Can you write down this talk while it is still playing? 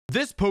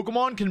This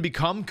Pokemon can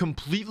become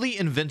completely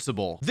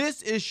invincible.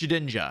 This is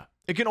Shedinja.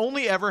 It can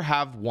only ever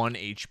have 1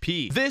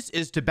 HP. This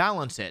is to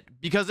balance it,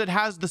 because it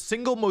has the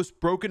single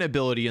most broken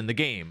ability in the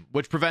game,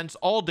 which prevents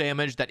all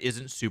damage that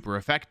isn't super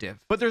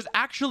effective. But there's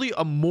actually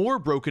a more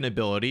broken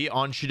ability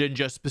on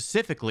Shedinja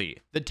specifically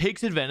that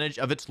takes advantage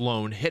of its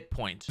lone hit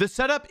point. The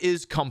setup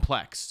is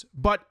complex,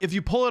 but if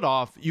you pull it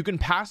off, you can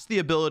pass the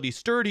ability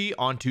Sturdy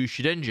onto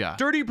Shedinja.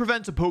 Sturdy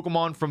prevents a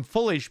Pokemon from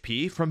full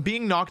HP from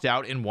being knocked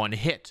out in one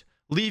hit,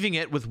 leaving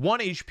it with 1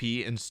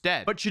 HP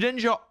instead. But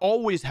Shedinja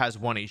always has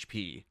 1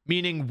 HP,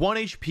 meaning 1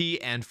 HP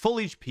and full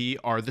HP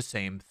are the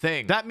same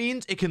thing. That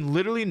means it can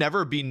literally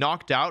never be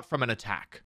knocked out from an attack.